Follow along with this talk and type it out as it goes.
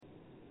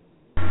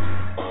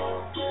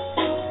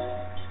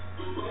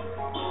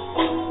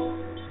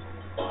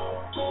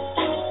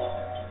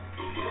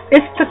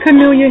It's the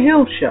Camellia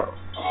Hill Show,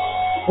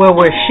 where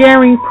we're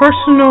sharing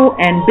personal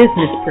and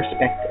business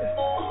perspectives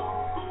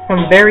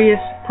from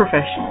various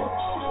professionals.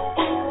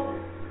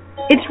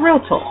 It's real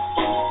talk.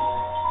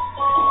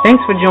 Thanks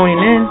for joining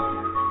in.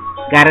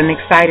 Got an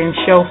exciting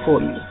show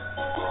for you.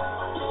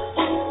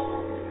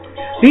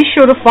 Be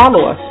sure to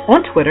follow us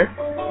on Twitter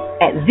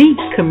at The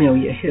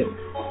Camellia Hill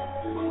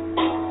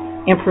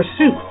in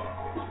pursuit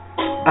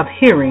of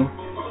hearing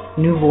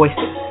new voices.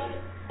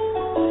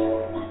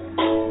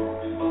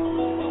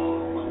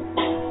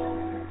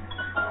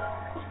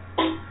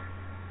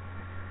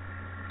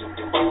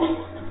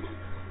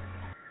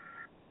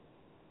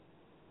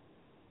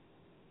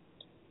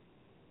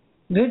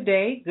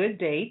 Good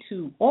day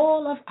to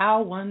all of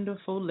our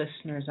wonderful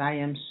listeners. I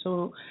am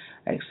so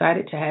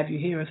excited to have you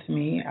here with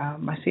me.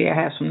 I see I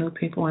have some new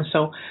people, and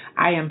so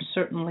I am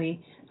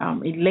certainly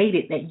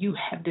elated that you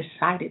have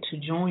decided to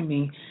join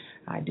me.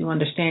 I do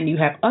understand you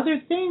have other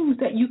things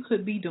that you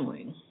could be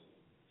doing.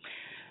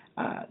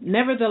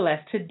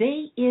 Nevertheless,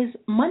 today is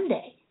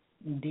Monday,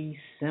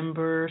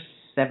 December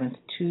 7th,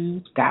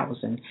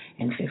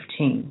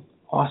 2015.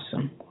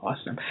 Awesome.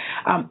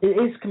 It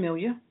is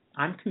Camellia.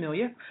 I'm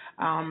Camellia,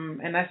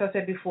 and as I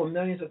said before,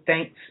 millions of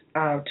thanks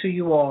to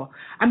you all.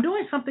 I'm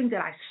doing something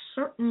that I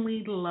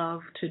certainly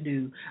love to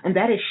do, and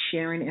that is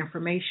sharing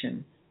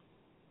information.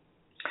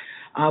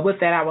 With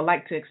that, I would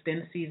like to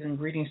extend season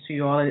greetings to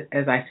you all.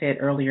 As I said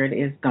earlier, it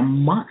is the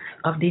month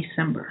of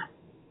December.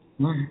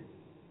 Now,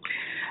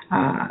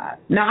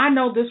 I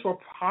know this will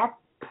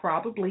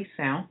probably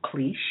sound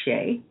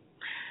cliche,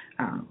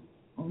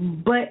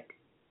 but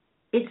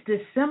it's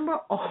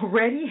December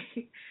already.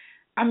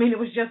 I mean, it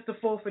was just the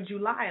 4th of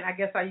July, and I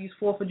guess I use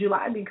 4th of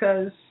July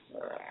because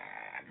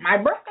my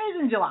birthday's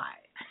in July.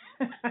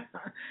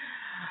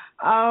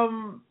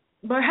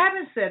 But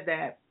having said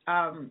that,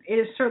 it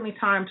is certainly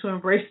time to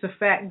embrace the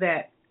fact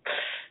that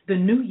the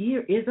new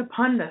year is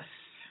upon us.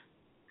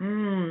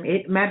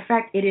 Matter of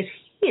fact, it is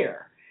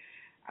here.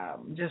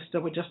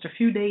 We're just a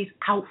few days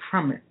out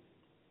from it.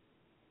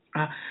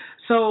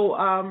 So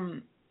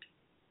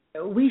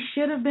we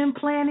should have been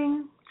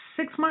planning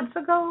 6 months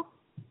ago.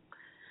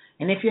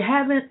 And if you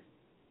haven't,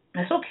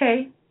 that's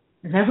okay.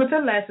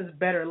 Nevertheless, it's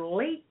better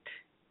late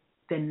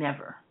than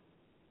never.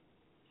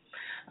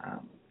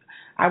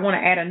 I want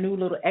to add a new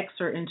little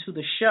excerpt into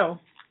the show.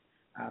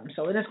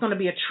 So it is going to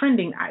be a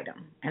trending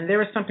item. And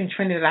there is something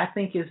trending that I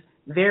think is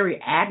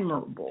very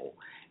admirable.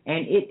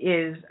 And it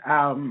is,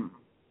 I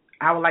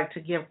would like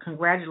to give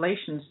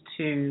congratulations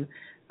to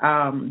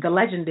the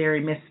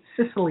legendary Miss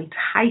Cicely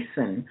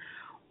Tyson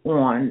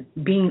on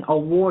being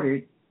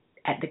awarded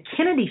at the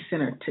Kennedy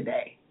Center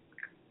today.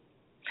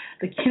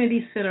 The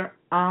Kennedy Center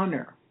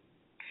Honor.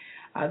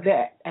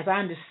 That, as I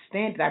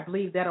understand it, I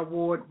believe that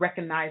award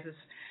recognizes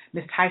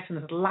Ms.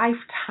 Tyson's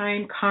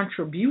lifetime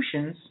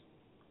contributions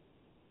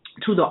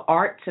to the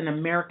arts and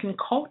American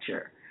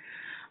culture,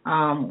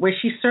 where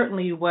she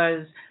certainly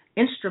was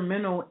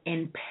instrumental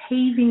in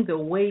paving the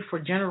way for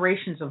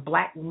generations of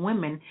black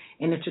women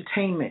in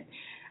entertainment.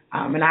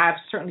 And I've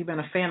certainly been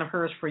a fan of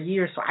hers for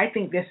years, so I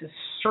think this is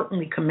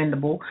certainly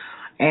commendable.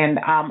 And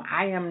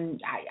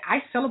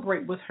I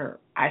celebrate with her.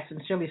 I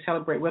sincerely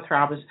celebrate with her.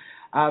 I was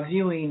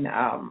viewing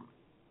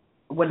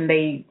when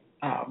they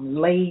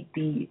laid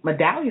the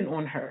medallion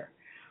on her,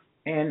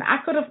 and I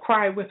could have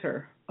cried with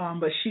her.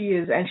 But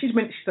she's a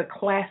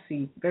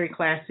classy, very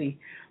classy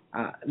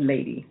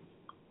lady.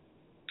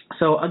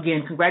 So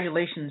again,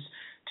 congratulations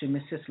to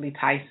Miss Cicely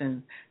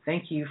Tyson.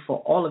 Thank you for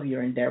all of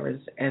your endeavors,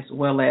 as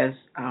well as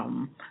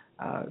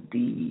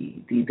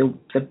the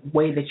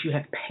way that you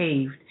have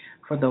paved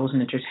for those in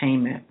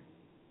entertainment.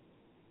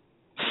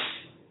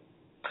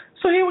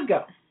 So here we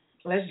go.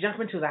 Let's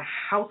jump into the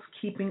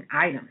housekeeping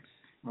items,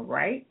 all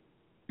right?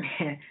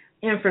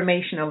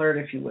 Information alert,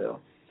 if you will.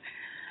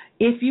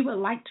 If you would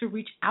like to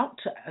reach out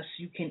to us,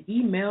 you can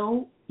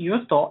email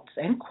your thoughts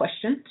and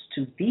questions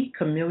to The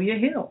Camellia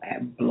Hill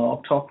at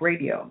Blog Talk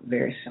Radio.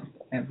 Very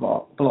simple, at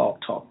Blog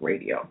Talk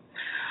Radio.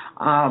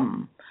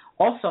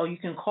 Also, you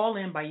can call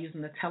in by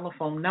using the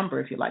telephone number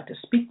if you'd like to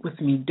speak with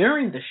me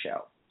during the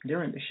show.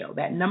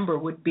 That number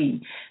would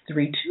be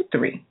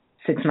 323-693-3320.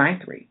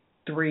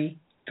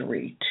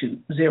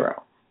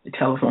 The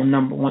telephone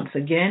number, once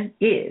again,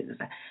 is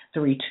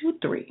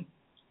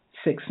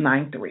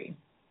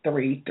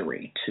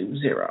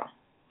 323-693-3320.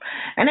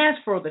 And as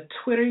for the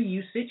Twitter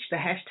usage, the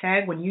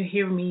hashtag, when you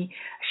hear me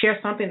share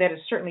something that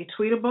is certainly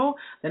tweetable,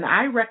 then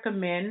I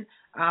recommend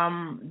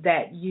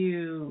that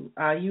you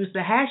use the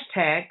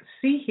hashtag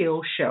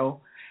CHillShow.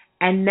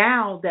 And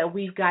now that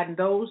we've gotten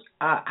those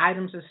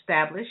items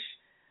established,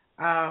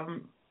 I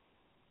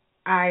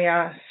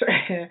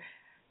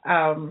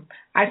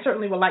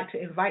certainly would like to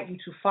invite you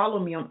to follow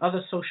me on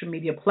other social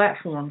media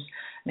platforms.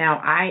 Now,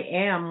 I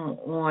am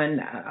on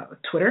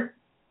Twitter.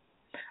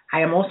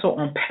 I am also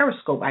on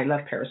Periscope. I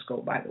love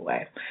Periscope, by the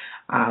way.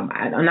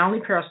 Not only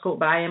Periscope,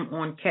 but I am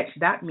on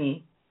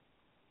Catch.me.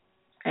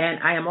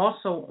 And I am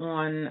also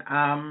on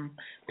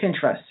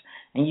Pinterest.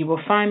 And you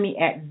will find me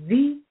at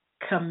The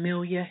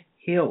Camellia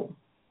Hill.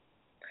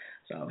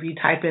 So if you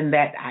type in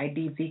that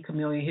ID, The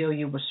Camellia Hill,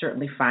 you will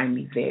certainly find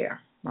me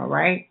there. All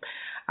right.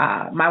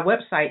 My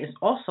website is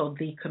also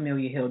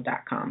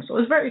thecamelliahill.com. So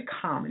it's very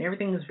common.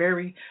 Everything is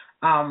very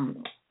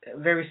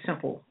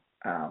simple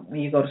when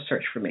you go to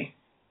search for me.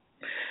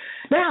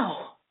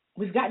 Now,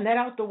 we've gotten that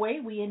out the way.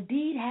 We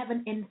indeed have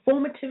an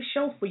informative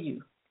show for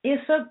you.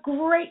 It's a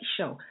great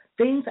show.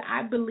 Things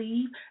I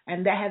believe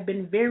and that have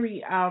been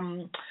very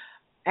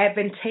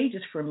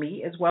advantageous for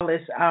me as well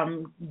as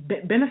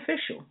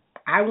beneficial.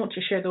 I want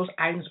to share those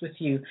items with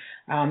you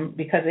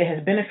because it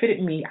has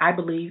benefited me. I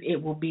believe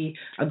it will be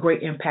a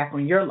great impact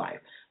on your life.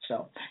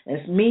 So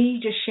it's me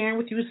just sharing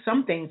with you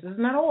some things. It's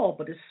not all,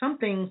 but it's some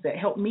things that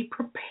help me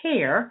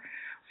prepare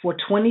for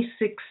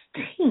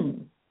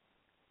 2016.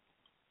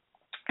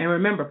 And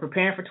remember,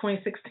 preparing for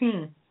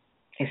 2016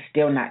 is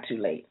still not too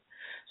late.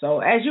 So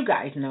as you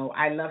guys know,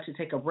 I love to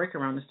take a break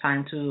around this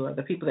time to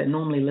the people that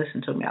normally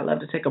listen to me. I love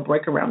to take a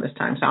break around this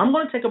time. So I'm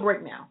going to take a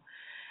break now.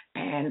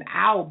 And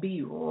I'll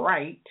be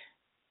right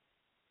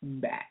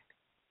back.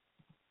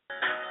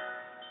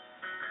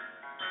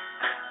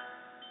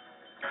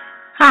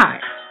 Hi,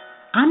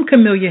 I'm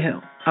Camellia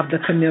Hill of The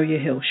Camellia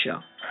Hill Show.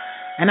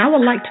 And I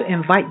would like to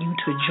invite you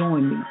to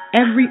join me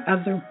every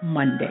other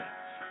Monday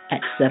at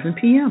 7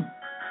 p.m.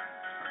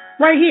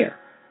 right here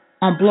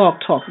on Blog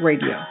Talk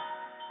Radio,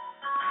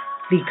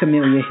 The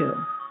Camellia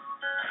Hill.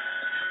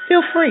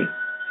 Feel free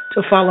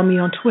to follow me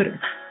on Twitter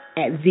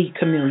at The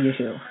Camellia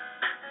Hill,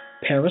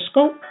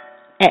 Periscope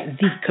at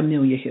The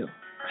Camellia Hill,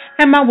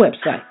 and my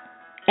website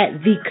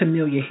at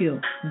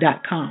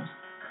thecamelliahill.com.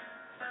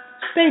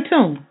 Stay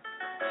tuned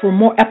for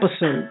more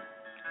episode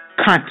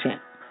content.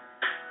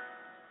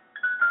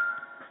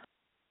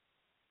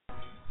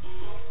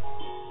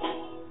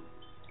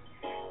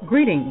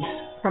 Greetings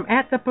from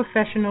At the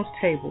Professionals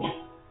Table.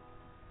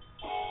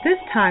 This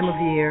time of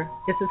year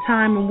is a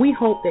time when we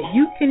hope that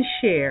you can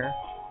share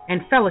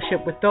and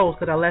fellowship with those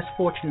that are less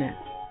fortunate.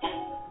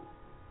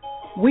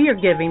 We are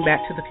giving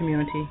back to the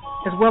community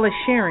as well as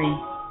sharing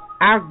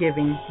our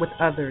giving with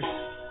others.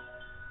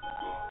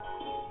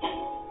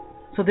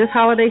 So this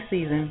holiday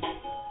season,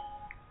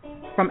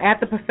 from At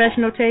the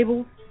Professional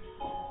Table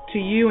to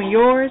you and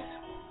yours,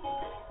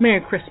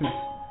 Merry Christmas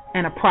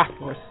and a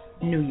prosperous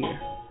New Year.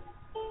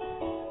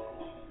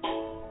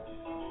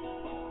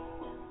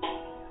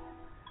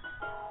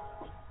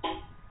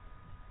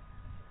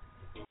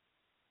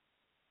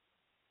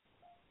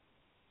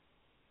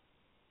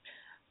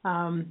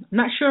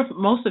 Not sure if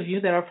most of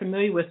you that are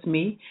familiar with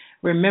me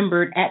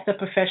remembered At the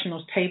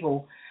Professionals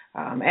Table.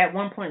 At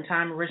one point in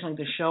time, originally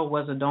the show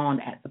was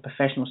adorned At the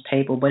Professionals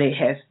Table, but it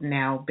has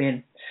now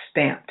been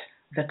stamped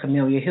The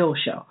Camellia Hill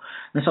Show.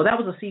 And so that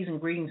was a season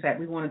greetings that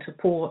we wanted to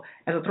pull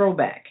as a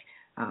throwback.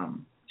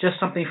 Just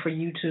something for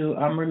you to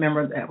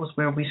remember that was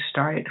where we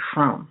started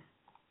from.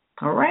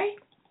 All right?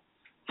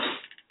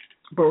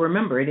 But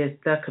remember, it is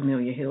The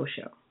Camellia Hill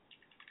Show.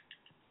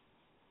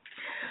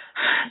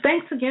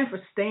 Thanks again for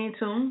staying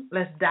tuned.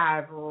 Let's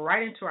dive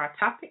right into our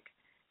topic.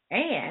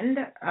 And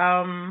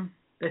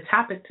the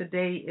topic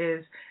today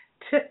is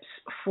tips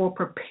for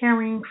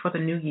preparing for the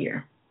new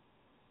year.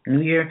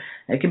 New year,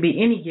 it can be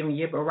any given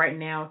year, but right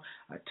now,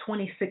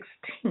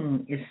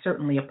 2016 is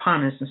certainly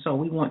upon us. And so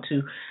we want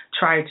to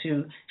try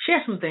to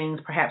share some things.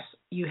 Perhaps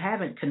you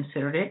haven't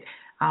considered it.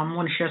 I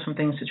want to share some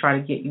things to try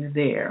to get you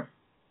there.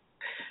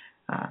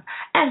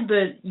 As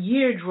the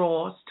year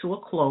draws to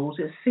a close,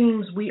 it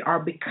seems we are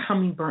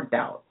becoming burnt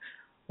out.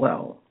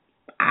 Well,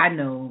 I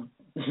know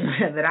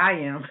that I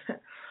am.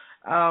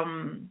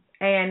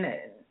 And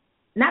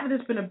not that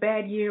it's been a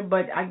bad year,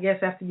 but I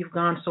guess after you've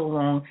gone so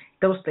long,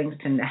 those things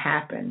tend to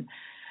happen.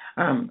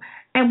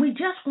 And we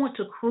just want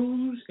to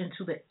cruise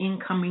into the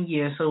incoming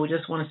year. So we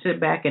just want to sit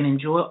back and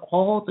enjoy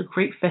all the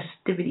great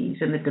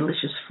festivities and the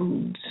delicious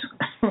foods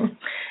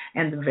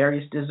and the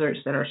various desserts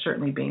that are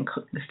certainly being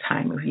cooked this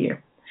time of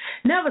year.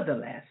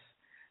 Nevertheless,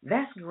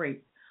 that's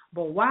great.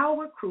 But while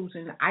we're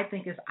cruising, I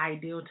think it's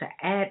ideal to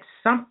add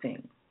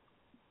something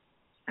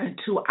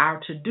to our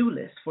to-do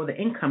list for the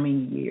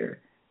incoming year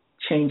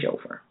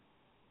changeover.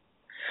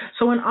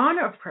 So in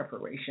honor of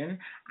preparation,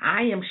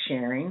 I am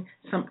sharing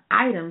some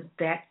items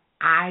that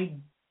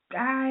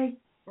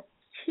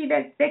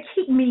that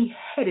keep me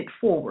headed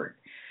forward.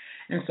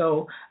 And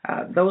so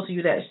those of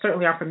you that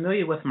certainly are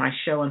familiar with my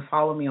show and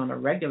follow me on a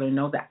regular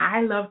know that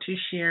I love to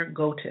share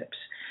go tips.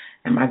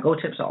 And my go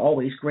tips are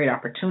always great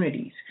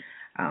opportunities.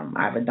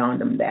 I've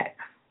adorned them that.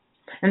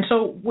 And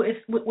so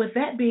with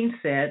that being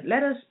said,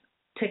 let us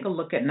take a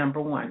look at number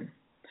one.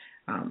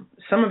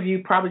 Some of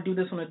you probably do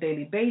this on a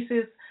daily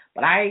basis,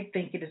 but I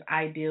think it is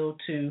ideal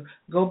to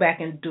go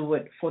back and do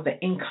it for the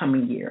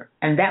incoming year.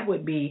 And that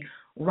would be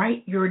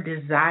write your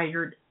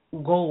desired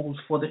goals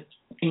for the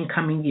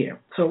incoming year.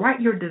 So write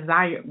your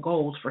desired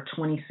goals for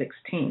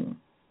 2016.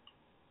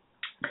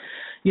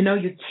 You know,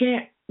 you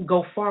can't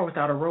go far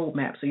without a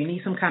roadmap, so you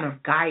need some kind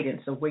of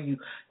guidance of where you're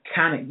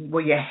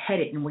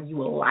headed and where you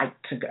would like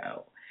to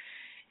go.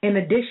 In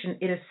addition,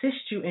 it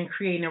assists you in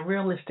creating a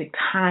realistic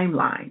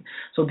timeline.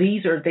 So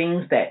these are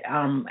things that,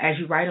 as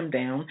you write them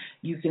down,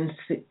 you can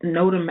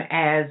note them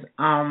as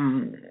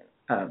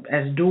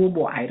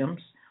doable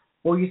items,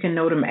 or you can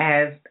note them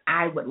as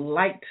I would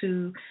like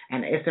to,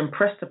 and it's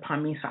impressed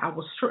upon me, so I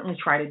will certainly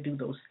try to do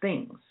those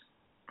things.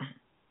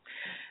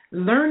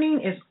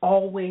 Learning is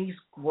always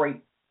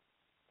great.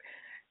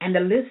 And the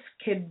list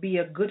could be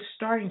a good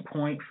starting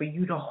point for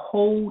you to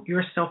hold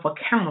yourself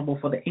accountable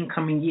for the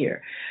incoming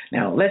year.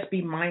 Now, let's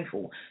be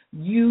mindful.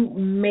 You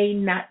may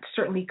not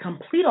certainly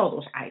complete all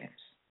those items.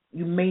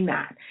 You may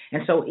not.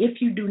 And so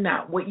if you do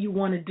not, what you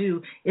want to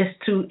do is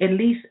to at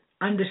least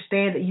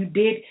understand that you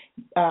did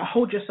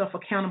hold yourself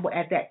accountable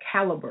at that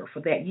caliber for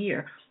that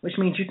year, which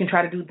means you can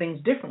try to do things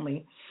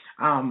differently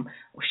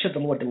should the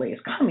Lord delay is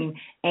coming,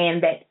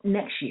 and that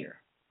next year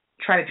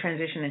try to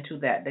transition into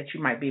that you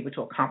might be able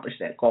to accomplish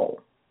that goal.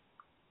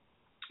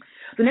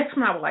 The next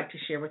one I would like to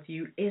share with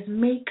you is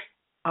make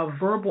a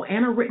verbal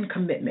and a written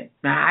commitment.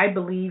 Now, I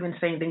believe in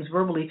saying things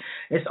verbally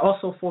is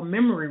also for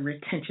memory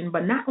retention,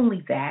 but not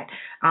only that,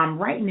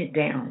 writing it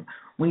down.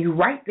 When you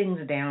write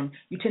things down,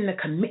 you tend to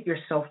commit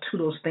yourself to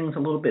those things a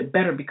little bit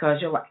better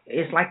because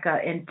it's like a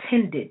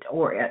intended,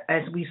 or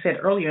as we said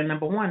earlier,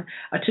 number one,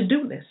 a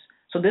to-do list.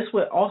 So this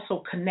would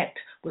also connect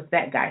with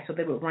that guy, so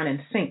they would run in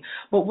sync.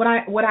 But what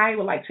I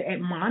would like to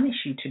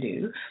admonish you to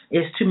do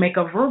is to make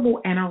a verbal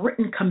and a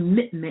written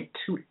commitment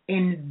to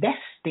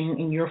investing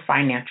in your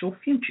financial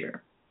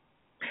future.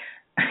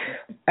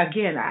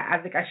 Again, I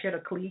think I shared a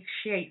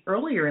cliche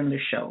earlier in the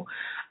show,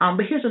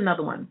 but here's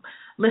another one.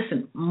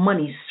 Listen,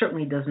 money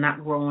certainly does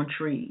not grow on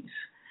trees.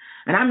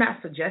 And I'm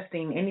not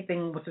suggesting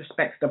anything with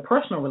respect to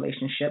personal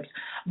relationships,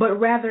 but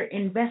rather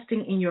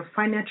investing in your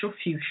financial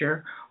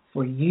future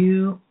for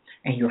you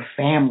and your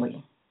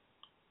family.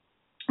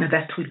 Now,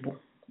 that's tweetable.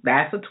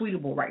 That's a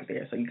tweetable right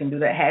there. So you can do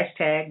that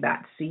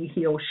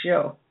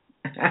 #CHealShow.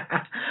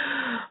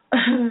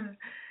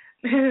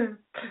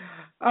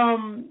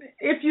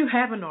 If you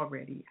haven't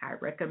already, I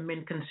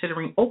recommend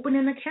considering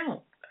opening an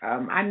account.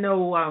 I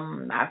know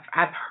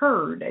I've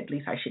heard, at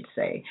least I should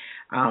say,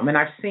 and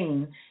I've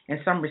seen in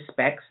some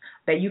respects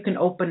that you can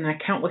open an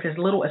account with as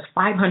little as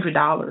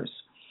 $500.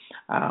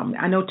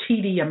 I know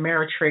TD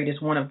Ameritrade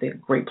is one of the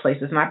great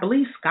places, and I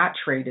believe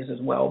Scottrade is as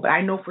well, but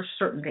I know for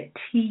certain that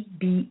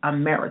TD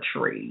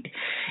Ameritrade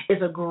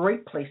is a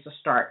great place to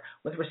start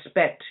with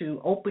respect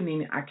to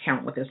opening an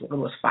account with as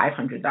little as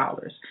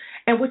 $500.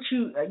 And what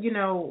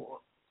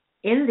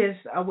in this,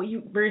 what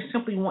you very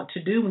simply want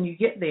to do when you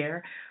get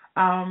there,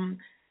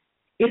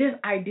 it is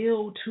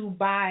ideal to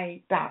buy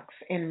stocks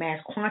in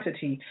mass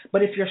quantity.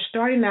 But if you're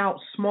starting out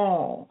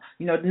small,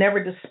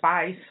 never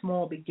despise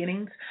small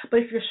beginnings.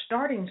 But if you're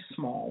starting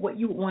small, what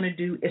you want to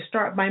do is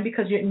start buying,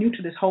 because you're new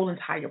to this whole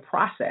entire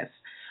process.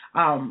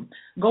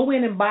 Go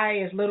in and buy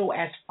as little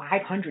as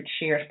 500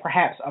 shares,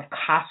 perhaps, of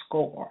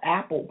Costco or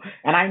Apple.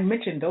 And I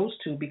mentioned those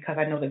two because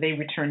I know that they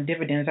return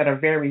dividends that are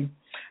very,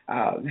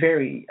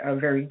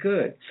 very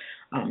good.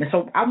 And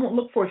so I won't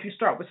look for, if you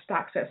start with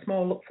stocks that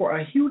small, look for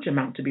a huge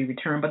amount to be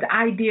returned. But the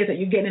idea is that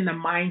you're getting in the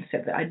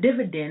mindset that a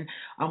dividend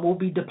will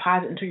be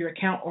deposited into your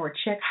account or a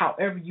check,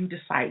 however you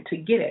decide to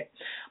get it.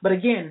 But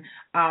again,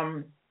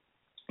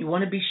 you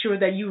want to be sure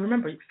that you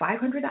remember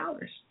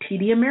 $500,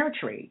 TD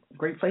Ameritrade,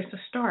 great place to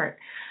start.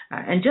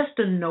 And just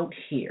a note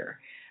here,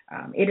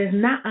 it is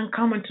not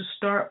uncommon to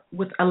start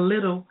with a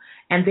little,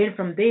 and then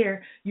from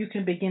there you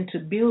can begin to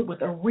build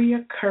with a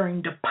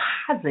reoccurring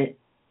deposit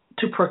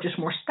to purchase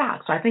more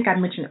stock. So I think I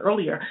mentioned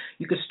earlier,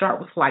 you could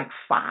start with like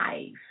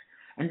 5.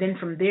 And then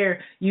from there,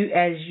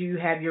 as you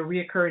have your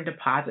reoccurring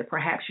deposit,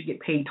 perhaps you get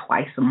paid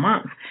twice a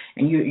month,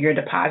 and you're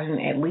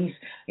depositing at least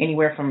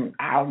anywhere from,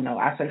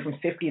 I'd say from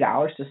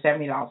 $50 to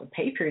 $70 a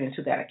pay period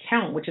into that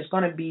account, which is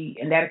going to be,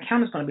 and that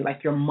account is going to be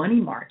like your money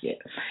market.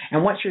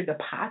 And once you're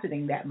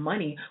depositing that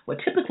money, what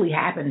typically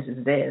happens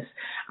is this,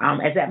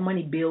 as that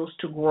money builds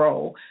to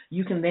grow,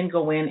 you can then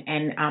go in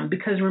and,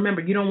 because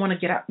remember, you don't want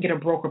to get a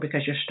broker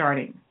because you're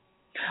starting.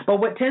 But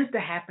what tends to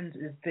happen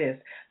is this,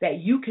 that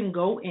you can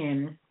go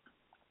in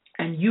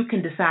and you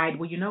can decide,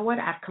 well, you know what,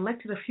 I've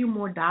collected a few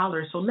more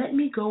dollars, so let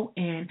me go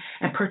in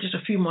and purchase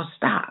a few more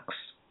stocks.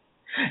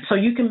 So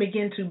you can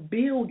begin to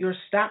build your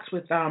stocks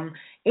with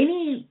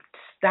any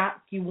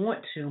stock you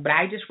want to, but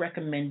I just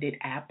recommended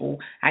Apple.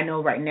 I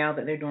know right now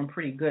that they're doing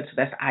pretty good, so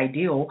that's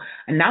ideal.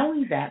 And not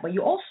only that, but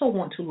you also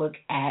want to look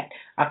at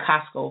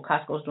Costco.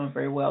 Costco is doing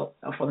very well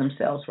for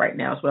themselves right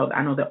now as well.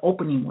 I know they're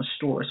opening more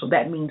stores, so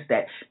that means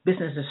that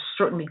business is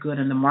certainly good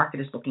and the market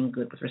is looking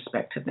good with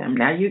respect to them.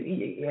 Now,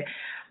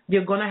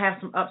 you're going to have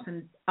some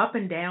up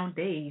and down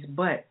days,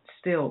 but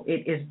still,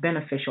 it is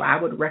beneficial.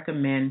 I would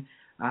recommend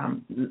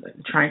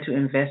trying to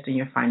invest in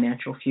your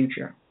financial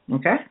future.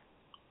 Okay?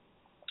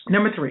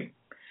 Number 3.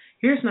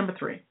 Here's number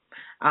 3.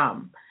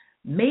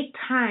 Make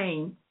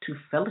time to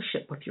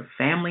fellowship with your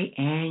family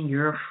and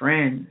your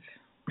friends.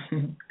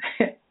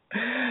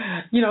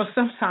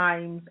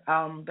 Sometimes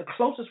the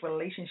closest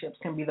relationships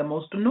can be the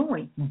most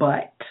annoying,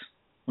 but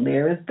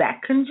there is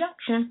that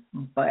conjunction,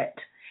 but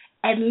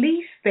at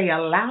least they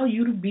allow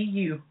you to be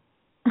you.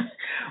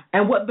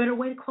 And what better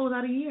way to close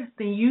out a year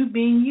than you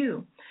being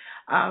you?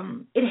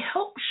 It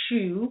helps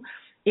you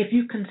if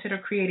you consider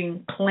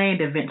creating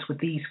planned events with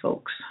these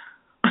folks.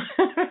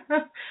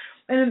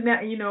 And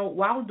now,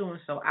 while doing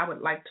so, I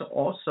would like to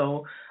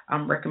also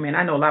recommend.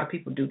 I know a lot of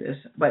people do this,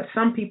 but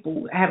some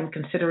people haven't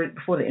considered it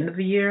before the end of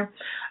the year.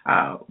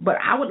 But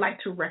I would like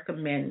to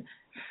recommend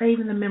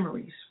saving the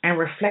memories and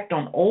reflect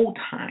on old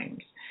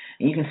times.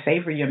 And you can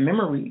savor your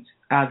memories,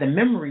 the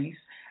memories,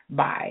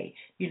 by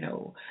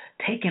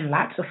taking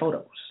lots of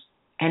photos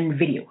and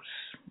videos.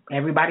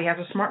 Everybody has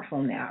a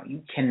smartphone now.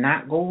 You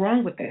cannot go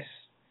wrong with this.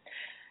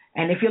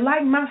 And if you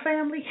like my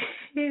family,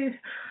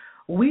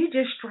 we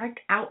just strike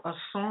out a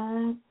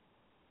song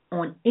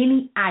on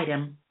any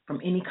item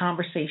from any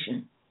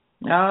conversation.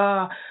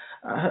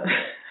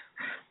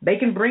 They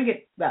can bring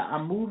it, a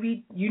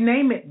movie, you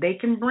name it, they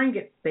can bring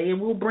it. They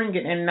will bring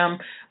it, and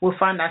we'll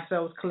find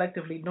ourselves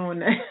collectively doing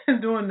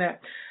that. Doing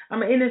that. I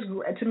mean, it is,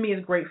 to me,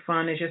 it's great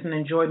fun. It's just an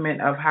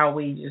enjoyment of how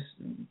we just,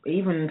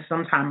 even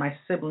sometimes my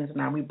siblings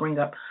and I, we bring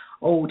up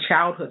old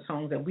childhood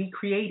songs that we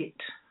created.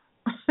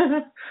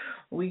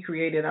 We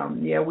created,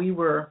 we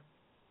were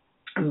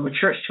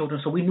church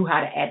children, so we knew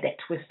how to add that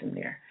twist in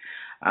there.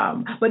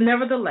 But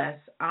nevertheless,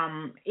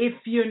 if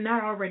you're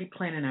not already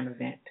planning an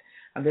event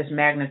of this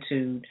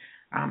magnitude,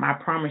 I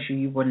promise you,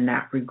 you will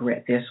not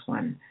regret this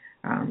one.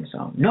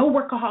 So no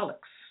workaholics.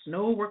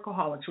 No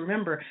workaholics.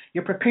 Remember,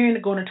 you're preparing to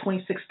go into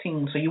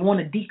 2016, so you want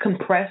to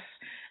decompress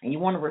and you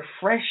want to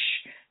refresh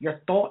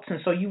your thoughts, and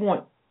so you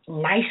want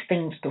nice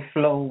things to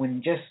flow,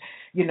 and just,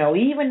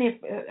 even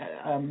if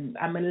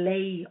a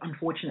melee,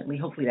 unfortunately,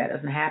 hopefully that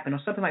doesn't happen,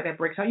 or something like that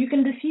breaks out, you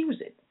can diffuse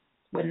it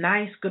with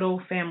nice, good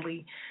old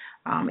family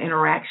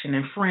interaction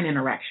and friend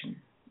interaction.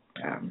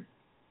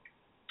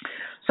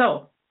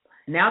 So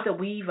now that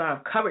we've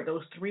covered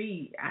those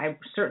three, I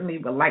certainly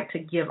would like to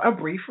give a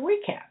brief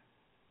recap.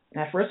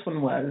 That first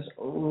one was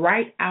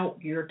write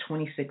out your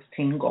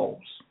 2016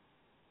 goals.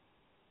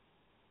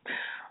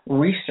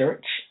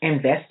 Research,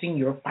 investing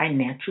your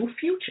financial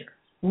future.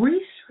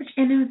 Research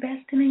and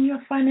investing in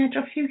your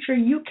financial future.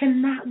 You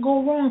cannot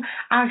go wrong.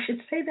 I should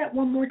say that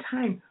one more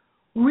time.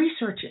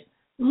 Research it.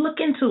 Look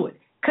into it.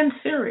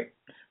 Consider it.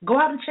 Go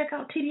out and check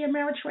out TD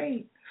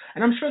Ameritrade.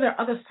 And I'm sure there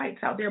are other sites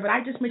out there, but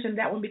I just mentioned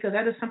that one because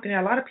that is something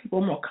that a lot of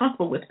people are more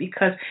comfortable with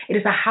because it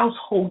is a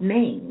household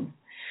name.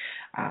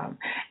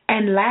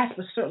 And last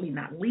but certainly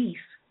not least,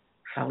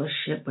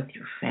 fellowship with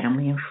your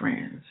family and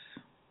friends.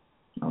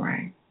 All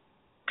right.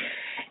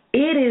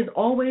 It is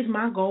always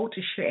my goal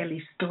to share at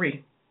least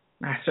three.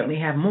 I certainly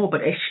have more,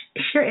 but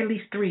share at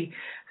least three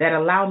that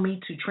allow me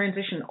to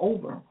transition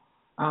over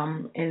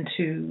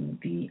into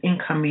the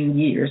incoming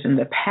years in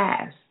the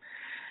past.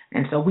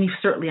 And so we've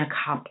certainly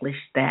accomplished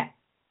that.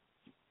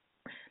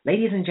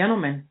 Ladies and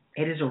gentlemen,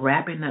 it is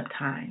wrapping up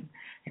time.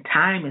 And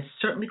time is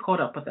certainly caught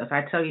up with us.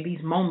 I tell you,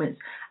 these moments,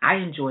 I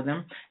enjoy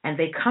them, and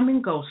they come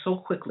and go so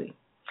quickly.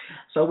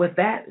 So with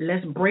that,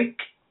 let's break,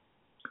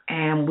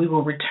 and we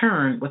will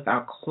return with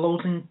our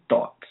closing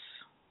thoughts.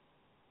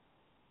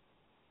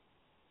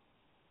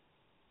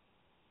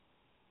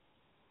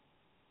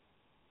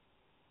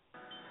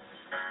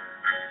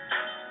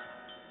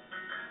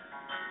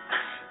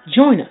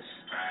 Join us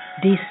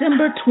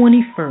December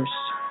 21st,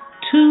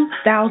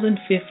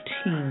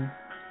 2015,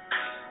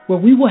 where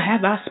we will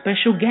have our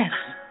special guest,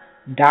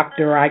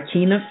 Dr.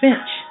 Ikena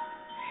Finch.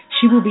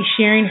 She will be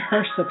sharing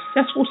her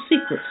successful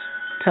secrets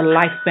to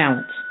life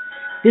balance.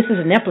 This is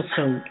an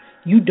episode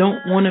you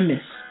don't want to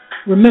miss.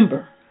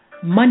 Remember,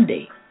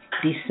 Monday,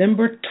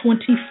 December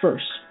 21st,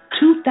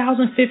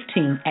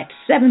 2015 at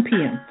 7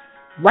 p.m.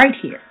 right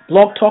here,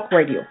 Blog Talk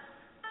Radio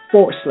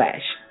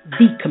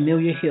 /The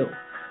Camellia Hill.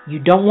 You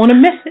don't want to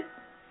miss it.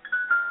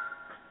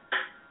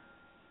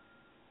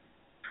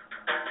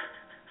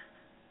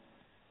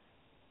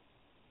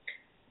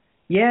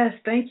 Yes,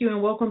 thank you,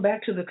 and welcome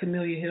back to the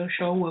Camellia Hill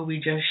Show, where we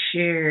just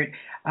shared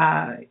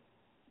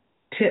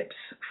tips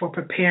for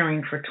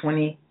preparing for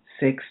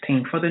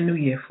 2016, for the new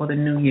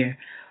year.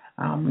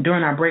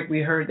 During our break, we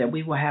heard that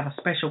we will have a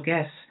special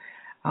guest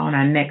on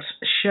our next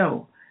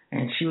show,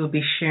 and she will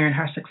be sharing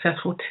her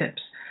successful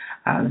tips.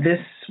 This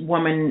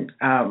woman,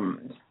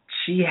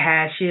 she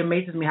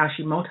amazes me how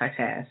she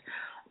multitasks.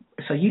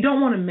 So you don't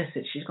want to miss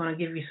it. She's going to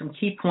give you some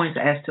key points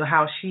as to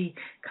how she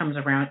comes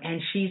around,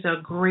 and she's a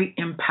great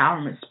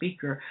empowerment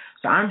speaker.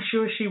 So I'm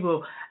sure she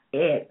will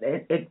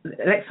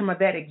let some of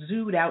that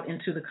exude out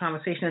into the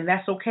conversation, and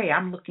that's okay.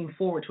 I'm looking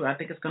forward to it. I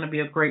think it's going to be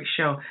a great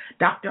show.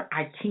 Dr.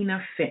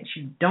 Ikena Finch,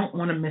 you don't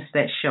want to miss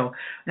that show.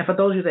 Now, for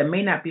those of you that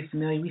may not be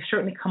familiar, we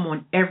certainly come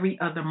on every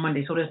other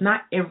Monday. So there's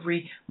not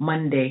every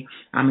Monday.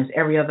 It's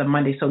every other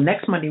Monday. So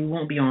next Monday we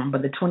won't be on,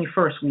 but the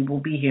 21st we will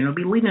be here, and it'll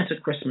be leading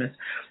into Christmas.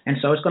 And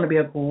so it's going to be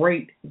a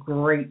great,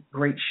 great,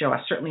 great show.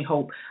 I certainly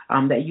hope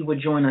that you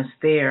would join us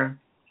there.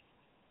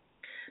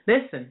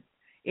 Listen,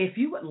 if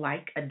you would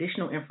like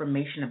additional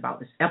information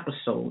about this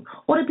episode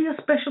or to be a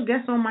special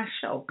guest on my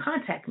show,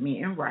 contact me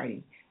in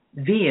writing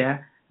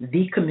via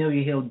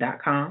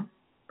thecamelliahill.com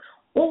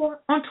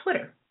or on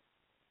Twitter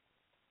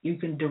you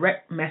can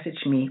direct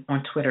message me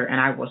on Twitter, and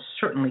I will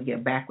certainly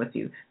get back with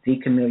you.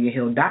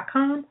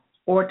 TheCameliaHill.com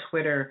or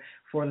Twitter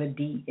for the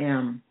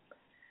DM.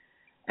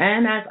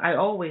 And as I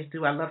always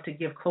do, I love to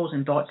give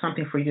closing thoughts,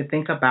 something for you to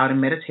think about and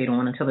meditate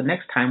on until the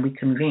next time we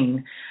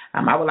convene.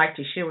 I would like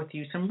to share with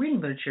you some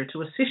reading literature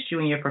to assist you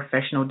in your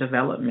professional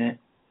development.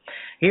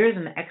 Here is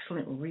an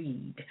excellent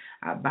read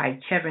by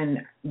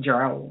Kevin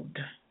Gerald.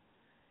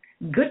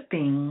 Good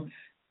Things,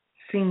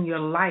 Seeing Your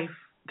Life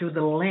Through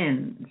the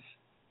Lens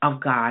of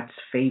God's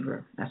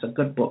Favor. That's a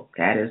good book.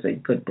 That is a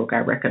good book. I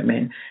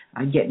recommend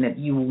getting it.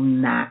 You will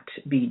not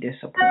be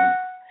disappointed.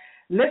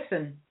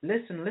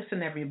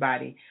 Listen,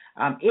 everybody.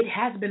 It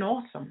has been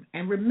awesome.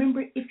 And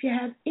remember, if you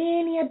have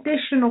any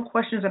additional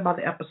questions about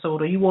the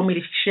episode or you want me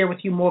to share with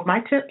you more of my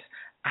tips,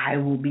 I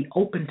will be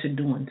open to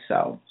doing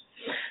so.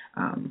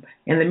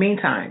 In the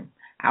meantime,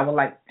 I would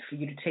like for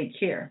you to take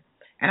care.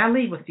 And I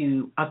leave with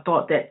you a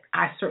thought that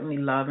I certainly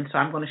love, and so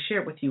I'm going to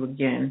share it with you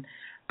again.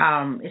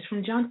 It's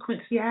from John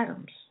Quincy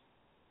Adams.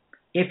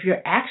 If your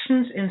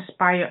actions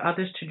inspire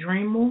others to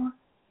dream more,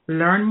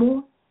 learn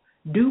more,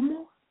 do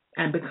more,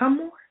 and become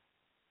more,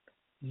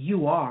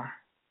 you are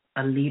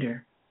a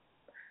leader.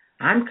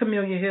 I'm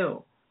Camelia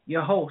Hill,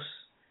 your host.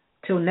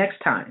 Till next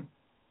time,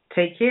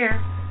 take care.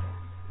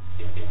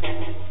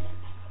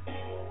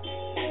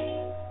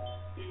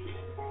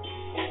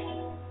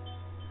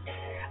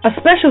 A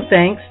special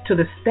thanks to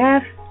the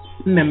staff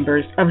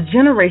members of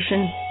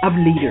Generation of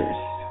Leaders,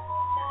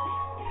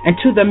 and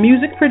to the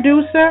music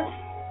producer,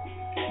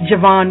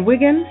 Javon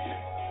Wiggins,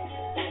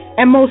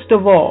 and most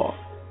of all,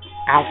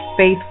 our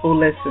faithful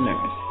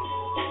listeners.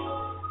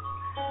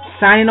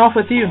 Signing off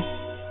with you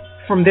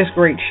from this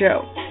great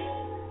show,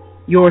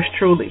 yours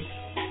truly,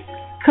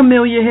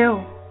 Camelia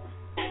Hill.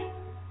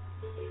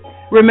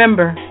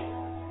 Remember,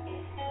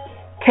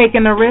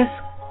 taking a risk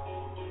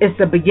is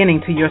the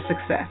beginning to your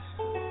success.